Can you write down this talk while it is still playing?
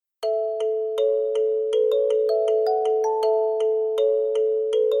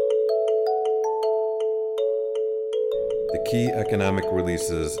Key economic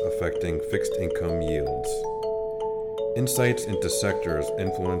releases affecting fixed income yields. Insights into sectors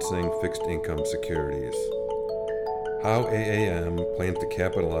influencing fixed income securities. How AAM plans to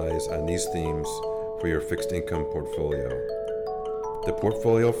capitalize on these themes for your fixed income portfolio. The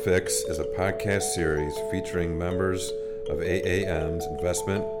Portfolio Fix is a podcast series featuring members of AAM's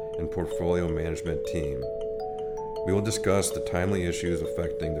investment and portfolio management team. We will discuss the timely issues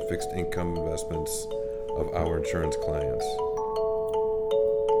affecting the fixed income investments of our insurance clients.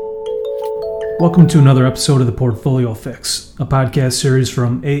 Welcome to another episode of the Portfolio Fix, a podcast series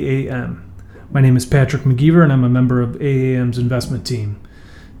from AAM. My name is Patrick McGeever and I'm a member of AAM's investment team.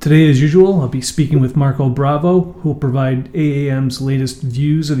 Today, as usual, I'll be speaking with Marco Bravo, who will provide AAM's latest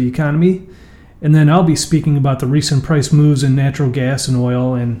views of the economy, and then I'll be speaking about the recent price moves in natural gas and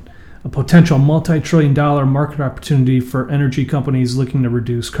oil and a potential multi-trillion-dollar market opportunity for energy companies looking to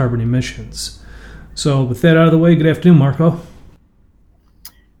reduce carbon emissions. So with that out of the way, good afternoon, Marco.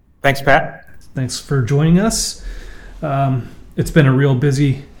 Thanks, Pat. Thanks for joining us. It's been a real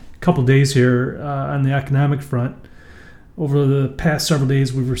busy couple days here on the economic front. Over the past several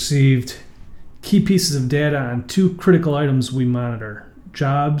days, we've received key pieces of data on two critical items we monitor,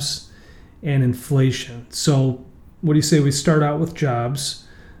 jobs and inflation. So what do you say we start out with jobs?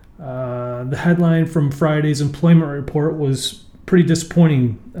 The headline from Friday's employment report was pretty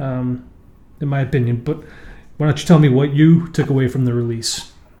disappointing, in my opinion, but why don't you tell me what you took away from the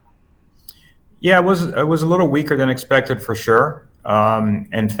release? Yeah, it was a little weaker than expected for sure.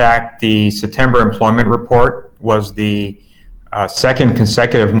 In fact, the September employment report was the second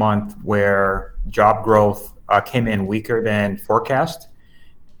consecutive month where job growth came in weaker than forecast,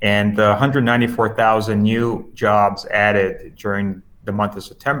 and the 194,000 new jobs added during the month of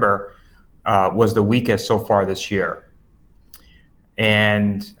September was the weakest so far this year.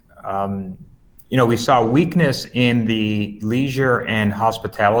 And we saw weakness in the leisure and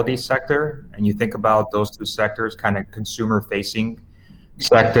hospitality sector, and you think about those two sectors, kind of consumer-facing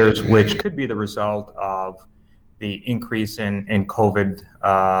sectors, which could be the result of the increase in COVID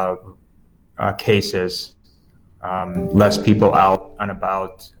cases, less people out and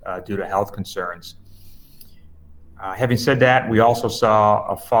about due to health concerns. Having said that, we also saw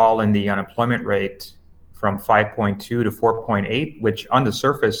a fall in the unemployment rate from 5.2 to 4.8, which on the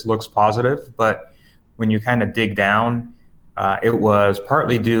surface looks positive, but when you kind of dig down, it was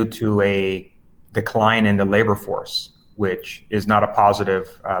partly due to a decline in the labor force, which is not a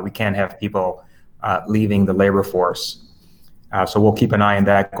positive. We can't have people leaving the labor force. So we'll keep an eye on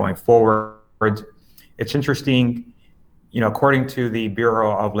that going forward. It's interesting, according to the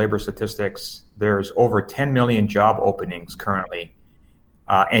Bureau of Labor Statistics, there's over 10 million job openings currently,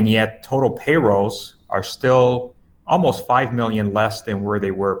 and yet total payrolls are still almost 5 million less than where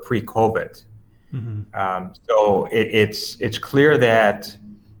they were pre-COVID. Mm-hmm. So it's clear that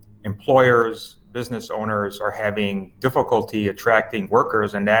employers, business owners are having difficulty attracting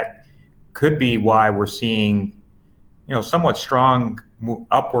workers, and that could be why we're seeing, somewhat strong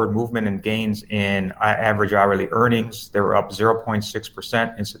upward movement and gains in average hourly earnings. They were up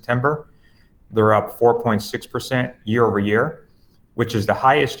 0.6% in September. They're up 4.6% year over year, which is the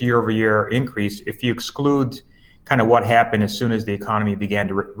highest year-over-year increase if you exclude kind of what happened as soon as the economy began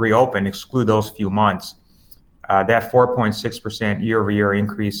to reopen, exclude those few months. That 4.6% year-over-year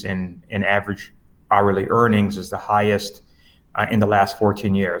increase in average hourly earnings is the highest in the last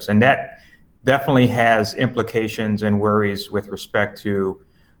 14 years. And that definitely has implications and worries with respect to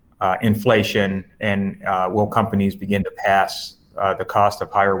inflation and will companies begin to pass the cost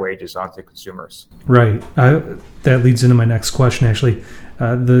of higher wages onto consumers. Right. That leads into my next question, actually.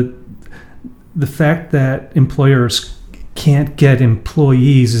 The fact that employers can't get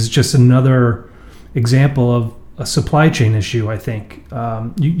employees is just another example of a supply chain issue, I think.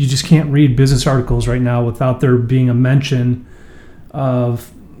 You just can't read business articles right now without there being a mention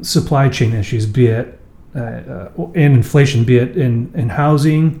of supply chain issues, be it and inflation, be it in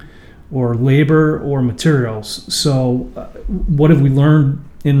housing or labor or materials. So what have we learned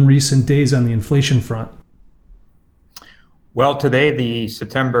in recent days on the inflation front? Well, today the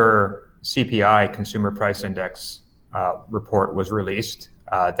September CPI, Consumer Price Index report was released.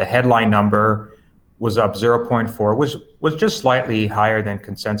 The headline number was up 0.4, which was just slightly higher than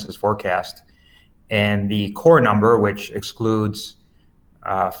consensus forecast. And the core number, which excludes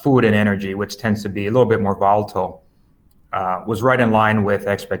food and energy, which tends to be a little bit more volatile, was right in line with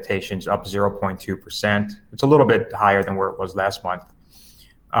expectations, up 0.2%. It's a little bit higher than where it was last month.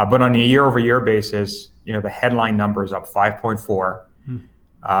 But on a year-over-year basis, the headline number is up 5.4,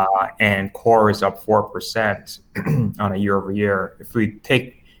 and core is up 4% on a year-over-year. If we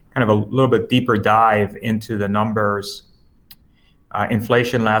take kind of a little bit deeper dive into the numbers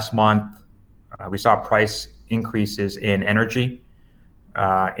Inflation last month, we saw price increases in energy,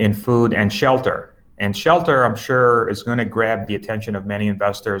 in food and shelter. And shelter, I'm sure, is going to grab the attention of many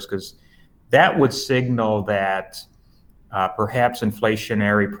investors because that would signal that perhaps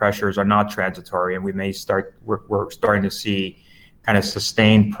inflationary pressures are not transitory, and we're starting to see kind of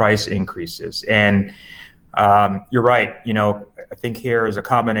sustained price increases. And you're right. I think here is a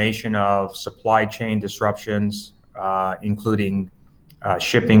combination of supply chain disruptions, including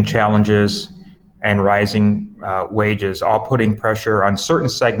shipping challenges and rising wages, all putting pressure on certain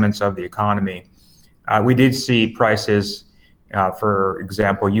segments of the economy. We did see prices, for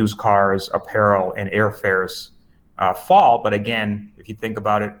example, used cars, apparel, and airfares fall. But again, if you think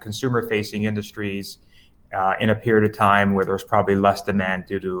about it, consumer-facing industries in a period of time where there's probably less demand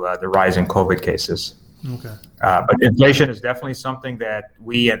due to the rise in COVID cases. Okay. But inflation is definitely something that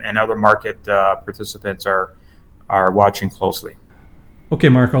we and other market participants are watching closely. Okay,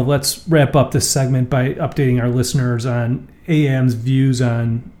 Marco, let's wrap up this segment by updating our listeners on AAM's views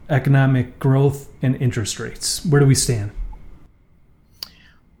on economic growth and interest rates. Where do we stand?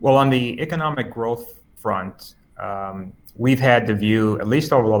 Well, on the economic growth front, we've had the view, at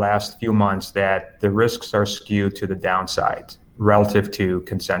least over the last few months, that the risks are skewed to the downside relative to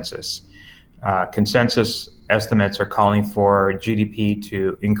consensus. Consensus estimates are calling for GDP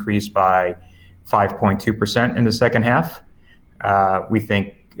to increase by 5.2% in the second half. We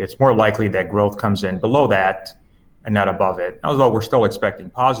think it's more likely that growth comes in below that and not above it, although we're still expecting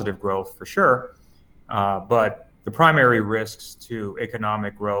positive growth for sure. But the primary risks to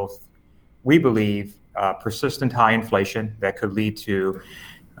economic growth, we believe, persistent high inflation that could lead to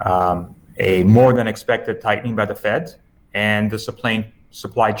a more than expected tightening by the Fed, and the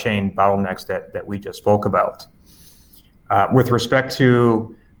supply chain bottlenecks that we just spoke about. With respect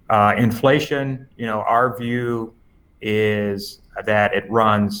to inflation, our view is that it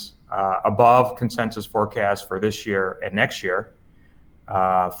runs above consensus forecasts for this year and next year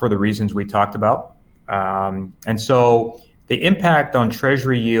for the reasons we talked about. And so the impact on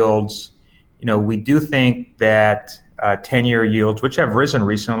Treasury yields, we do think that 10-year yields, which have risen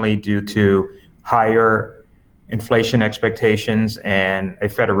recently due to higher inflation expectations and a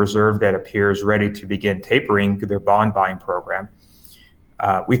Federal Reserve that appears ready to begin tapering their bond buying program,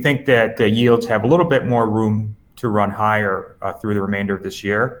 we think that the yields have a little bit more room to run higher through the remainder of this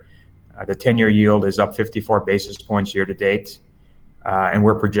year. The 10-year yield is up 54 basis points year to date, and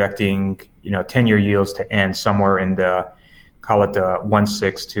we're projecting 10-year yields to end somewhere in the, call it the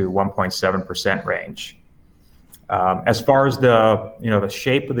 1.6 to 1.7% range. As far as the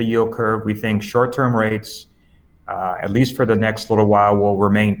shape of the yield curve, we think short-term rates, at least for the next little while, will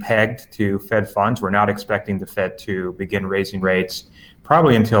remain pegged to Fed funds. We're not expecting the Fed to begin raising rates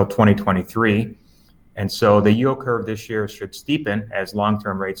probably until 2023. And so the yield curve this year should steepen as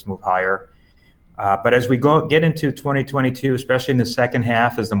long-term rates move higher. But as we get into 2022, especially in the second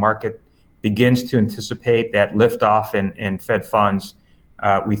half, as the market begins to anticipate that liftoff in Fed funds,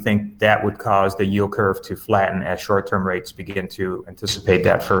 we think that would cause the yield curve to flatten as short-term rates begin to anticipate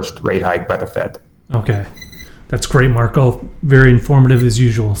that first rate hike by the Fed. Okay. That's great, Marco. Very informative as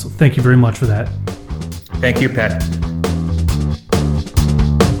usual. So thank you very much for that. Thank you, Pat.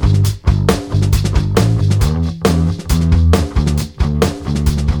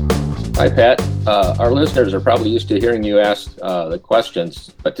 Hi, Pat. Our listeners are probably used to hearing you ask the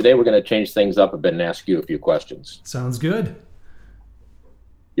questions, but today we're going to change things up a bit and ask you a few questions. Sounds good.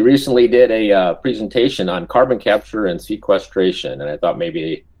 You recently did a presentation on carbon capture and sequestration, and I thought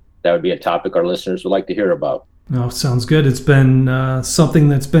maybe that would be a topic our listeners would like to hear about. No, sounds good. It's been something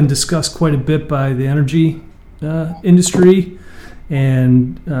that's been discussed quite a bit by the energy industry,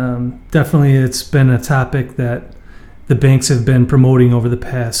 and definitely it's been a topic that the banks have been promoting over the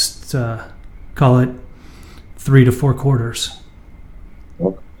past, call it 3 to 4 quarters.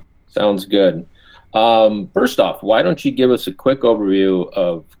 Sounds good. First off, why don't you give us a quick overview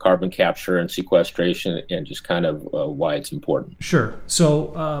of carbon capture and sequestration and just kind of why it's important? Sure.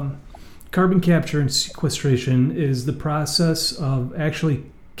 So carbon capture and sequestration is the process of actually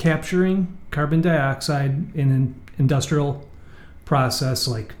capturing carbon dioxide in an industrial process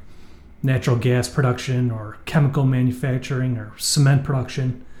like natural gas production or chemical manufacturing or cement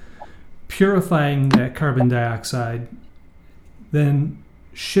production, purifying that carbon dioxide, then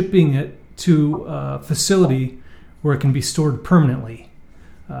shipping it to a facility where it can be stored permanently.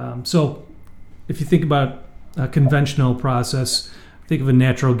 So if you think about a conventional process, think of a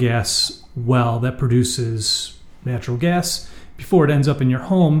natural gas well that produces natural gas. Before it ends up in your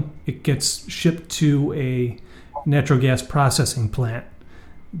home, it gets shipped to a natural gas processing plant.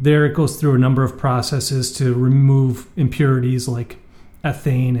 there it goes through a number of processes to remove impurities like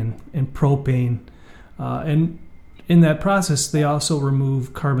ethane and propane. And in that process, they also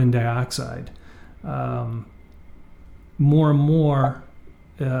remove carbon dioxide. More and more,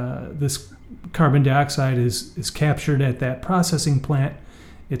 this carbon dioxide is captured at that processing plant.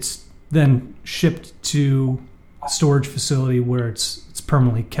 It's then shipped to a storage facility where it's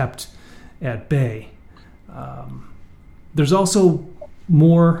permanently kept at bay. There's also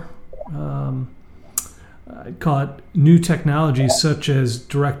more, I'd call it new technologies such as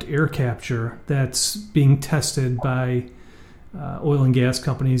direct air capture that's being tested by oil and gas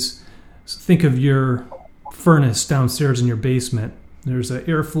companies. So think of your furnace downstairs in your basement. There's an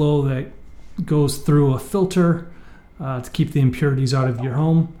airflow that goes through a filter to keep the impurities out of your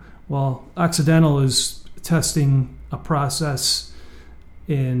home. Well, Occidental is testing a process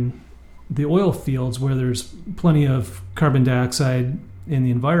in the oil fields where there's plenty of carbon dioxide in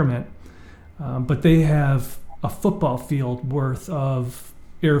the environment, but they have a football field worth of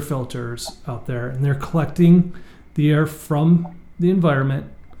air filters out there, and they're collecting the air from the environment.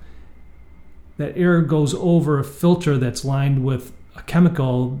 That air goes over a filter that's lined with a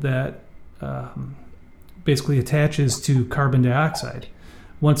chemical that basically attaches to carbon dioxide.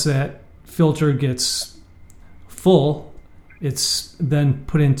 Once that filter gets full, it's then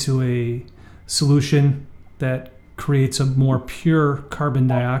put into a solution that creates a more pure carbon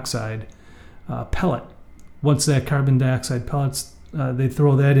dioxide pellet. Once that carbon dioxide pellets, they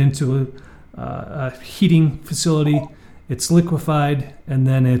throw that into a heating facility. It's liquefied, and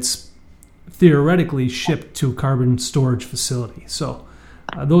then it's theoretically shipped to a carbon storage facility. So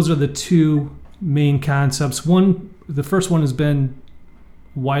those are the two main concepts. The first one has been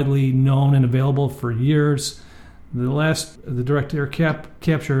widely known and available for years. The direct air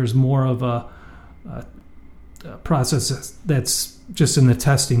capture is more of a process that's just in the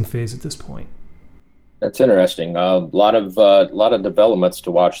testing phase at this point. That's interesting. A lot of developments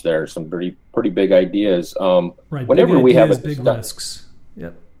to watch there. Some pretty big ideas. Right. Whenever big we ideas, have a big risks.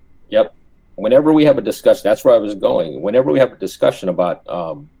 Yep. Whenever we have a discussion, that's where I was going. Whenever we have a discussion about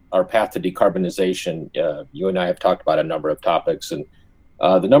our path to decarbonization, you and I have talked about a number of topics, and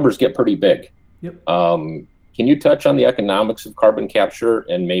the numbers get pretty big. Yep. Can you touch on the economics of carbon capture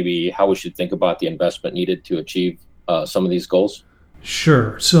and maybe how we should think about the investment needed to achieve some of these goals?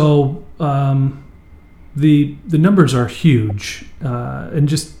 Sure. So the numbers are huge, and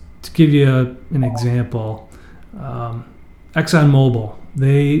just to give you an example, ExxonMobil,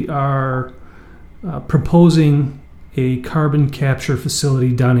 they are proposing a carbon capture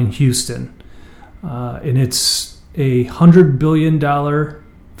facility down in Houston, and it's a $100 billion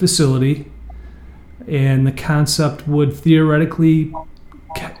facility, and the concept would theoretically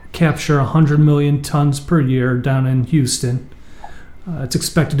capture 100 million tons per year down in Houston. It's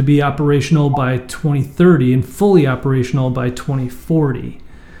expected to be operational by 2030 and fully operational by 2040.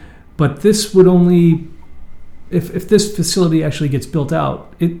 But this would only, if this facility actually gets built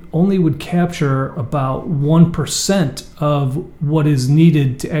out, it only would capture about 1% of what is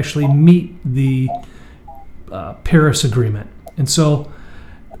needed to actually meet the Paris Agreement. And so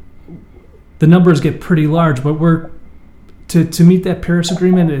the numbers get pretty large, but to meet that Paris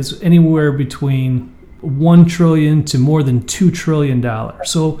Agreement is anywhere between $1 trillion to more than $2 trillion.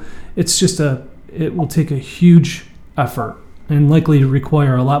 So it's just it will take a huge effort and likely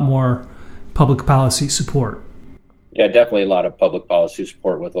require a lot more public policy support. Yeah, definitely a lot of public policy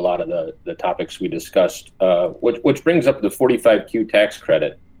support with a lot of the topics we discussed, which brings up the 45Q tax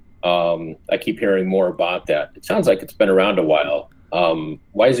credit. I keep hearing more about that. It sounds like it's been around a while.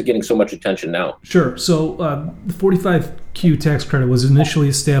 Why is it getting so much attention now? Sure. So the 45Q tax credit was initially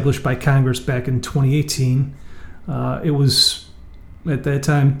established by Congress back in 2018. It was, at that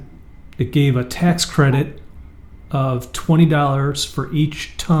time, it gave a tax credit of $20 for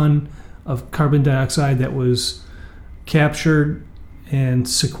each ton of carbon dioxide that was captured and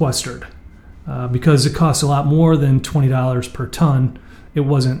sequestered. Because it costs a lot more than $20 per ton, it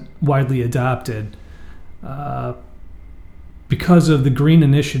wasn't widely adopted. Because of the Green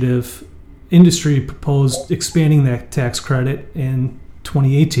Initiative, industry proposed expanding that tax credit in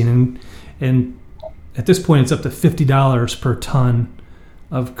 2018, and at this point it's up to $50 per ton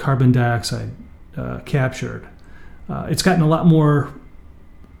of carbon dioxide captured. It's gotten a lot more,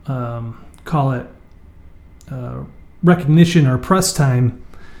 recognition or press time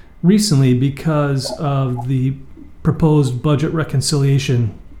recently because of the proposed budget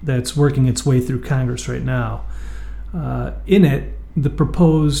reconciliation that's working its way through Congress right now. In it, the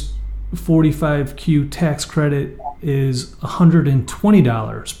proposed 45Q tax credit is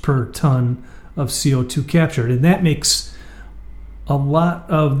 $120 per ton of CO2 captured, and that makes a lot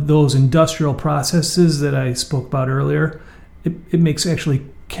of those industrial processes that I spoke about earlier, it makes actually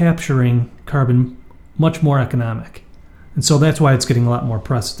capturing carbon much more economic. And so that's why it's getting a lot more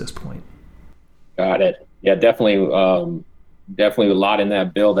press at this point. Got it. Yeah, definitely a lot in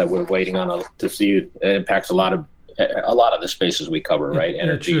that bill that we're waiting on to see. It impacts a lot of the spaces we cover, right?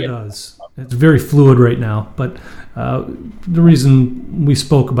 Energy. It sure does. It's very fluid right now. But the reason we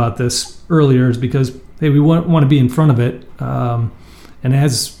spoke about this earlier is because, hey, we want to be in front of it. And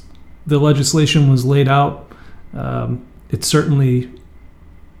as the legislation was laid out, it certainly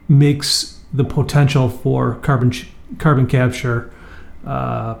makes the potential for carbon capture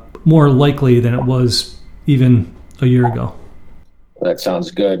more likely than it was even a year ago. That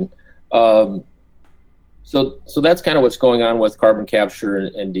sounds good. So that's kind of what's going on with carbon capture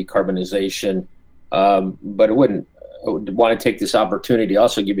and decarbonization. But I would want to take this opportunity to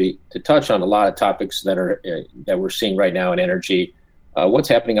also to touch on a lot of topics that we're seeing right now in energy. What's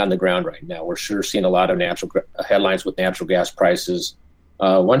happening on the ground right now? We're sure seeing a lot of headlines with natural gas prices.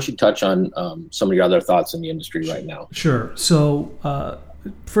 Why don't you touch on some of your other thoughts in the industry right now? Sure. So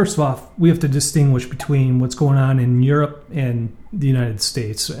first off, we have to distinguish between what's going on in Europe and the United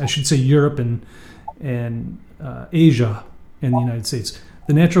States. I should say Europe and Asia and the United States.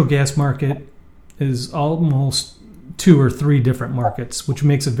 The natural gas market is almost 2 or 3 different markets, which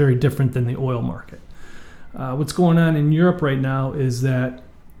makes it very different than the oil market. What's going on in Europe right now is that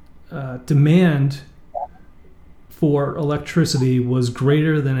demand for electricity was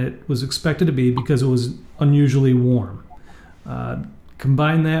greater than it was expected to be because it was unusually warm.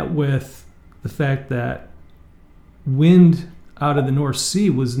 Combine that with the fact that wind out of the North Sea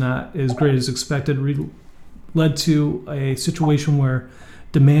was not as great as expected, led to a situation where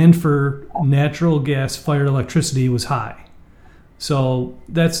demand for natural gas-fired electricity was high. So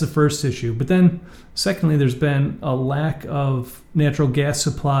that's the first issue. But then, secondly, there's been a lack of natural gas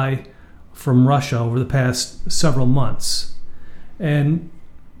supply from Russia over the past several months. And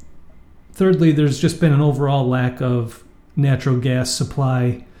thirdly, there's just been an overall lack of natural gas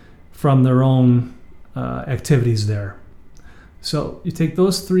supply from their own activities there. So you take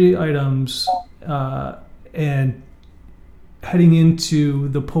those 3 items and heading into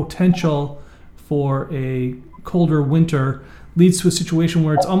the potential for a colder winter leads to a situation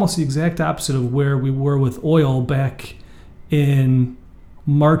where it's almost the exact opposite of where we were with oil back in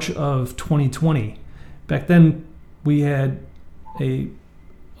March of 2020. Back then, we had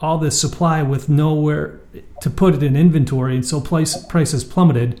all this supply with nowhere to put it in inventory, and so prices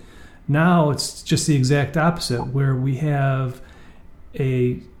plummeted. Now it's just the exact opposite, where we have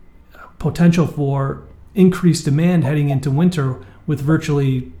a potential for increased demand heading into winter with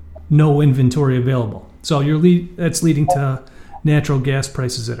virtually no inventory available. So that's leading to natural gas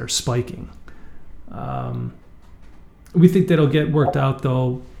prices that are spiking. We think that'll get worked out,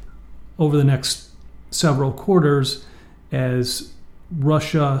 though, over the next several quarters as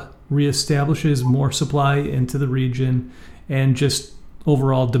Russia reestablishes more supply into the region and just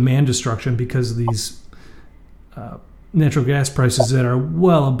overall demand destruction because of these natural gas prices that are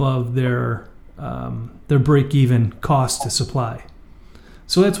well above their break-even cost to supply.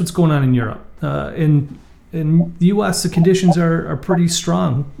 So that's what's going on in Europe. In the U.S., the conditions are pretty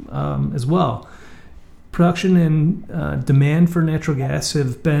strong as well. Production and demand for natural gas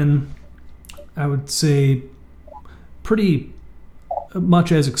have been, I would say, pretty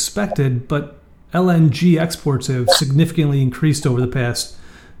much as expected, but LNG exports have significantly increased over the past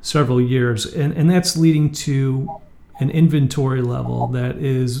several years, and that's leading to an inventory level that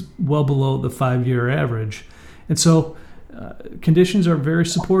is well below the 5-year average. And so conditions are very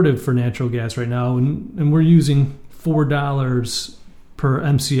supportive for natural gas right now, and we're using $4 per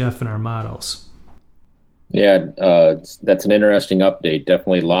MCF in our models. Yeah, that's an interesting update.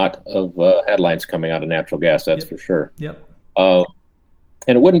 Definitely a lot of headlines coming out of natural gas, that's for sure. Yep.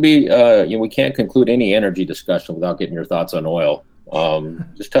 And it wouldn't be, we can't conclude any energy discussion without getting your thoughts on oil.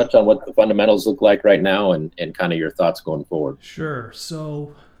 Just touch on what the fundamentals look like right now and kind of your thoughts going forward. Sure.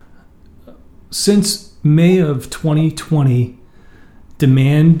 So since May of 2020,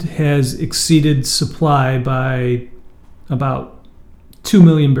 demand has exceeded supply by about 2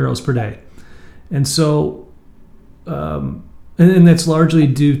 million barrels per day. And so, and that's largely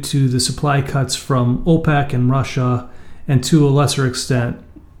due to the supply cuts from OPEC and Russia, and to a lesser extent,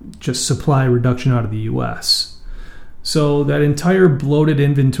 just supply reduction out of the U.S. So that entire bloated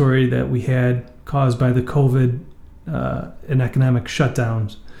inventory that we had caused by the COVID and economic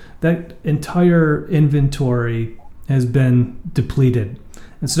shutdowns, that entire inventory has been depleted.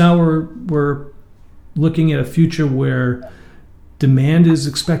 And so now we're looking at a future where demand is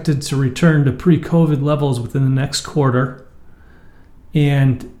expected to return to pre-COVID levels within the next quarter,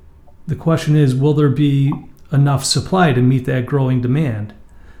 And the question is, will there be enough supply to meet that growing demand?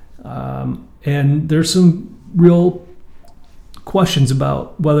 And there's some real questions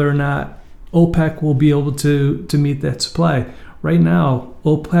about whether or not OPEC will be able to meet that supply. Right now,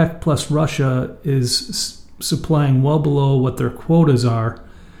 OPEC plus Russia is supplying well below what their quotas are.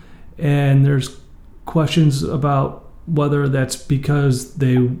 And there's questions about whether that's because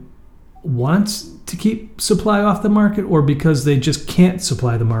they want to keep supply off the market or because they just can't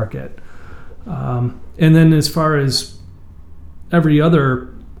supply the market. And then as far as every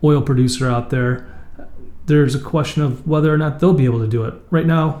other oil producer out there, there's a question of whether or not they'll be able to do it. Right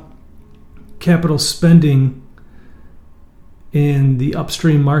now, capital spending in the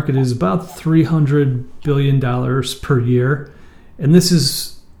upstream market is about $300 billion per year. And this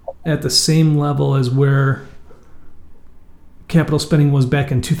is at the same level as where capital spending was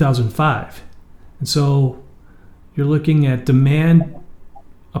back in 2005. And so you're looking at demand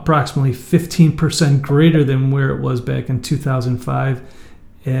approximately 15% greater than where it was back in 2005,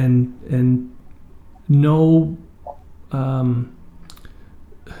 and no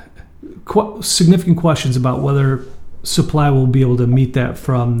significant questions about whether supply will be able to meet that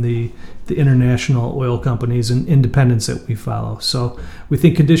from the international oil companies and independents that we follow. So we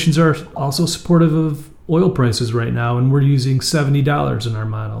think conditions are also supportive of oil prices right now, and we're using $70 in our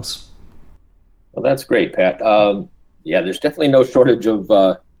models. Well, that's great, Pat. Yeah, there's definitely no shortage of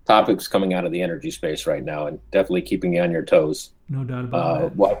topics coming out of the energy space right now, and definitely keeping you on your toes. No doubt about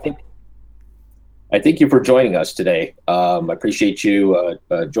it. Well, I thank you for joining us today. I appreciate you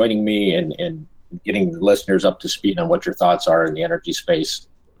joining me and getting the listeners up to speed on what your thoughts are in the energy space.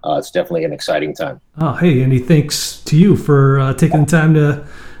 It's definitely an exciting time. Oh, hey, Andy, thanks to you for taking the time to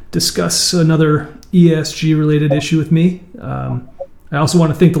discuss another ESG-related issue with me. I also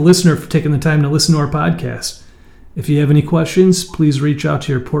want to thank the listener for taking the time to listen to our podcast. If you have any questions, please reach out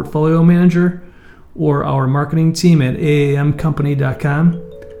to your portfolio manager or our marketing team at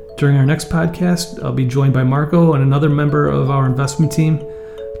aamcompany.com. During our next podcast, I'll be joined by Marco and another member of our investment team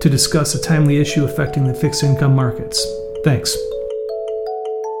to discuss a timely issue affecting the fixed income markets. Thanks.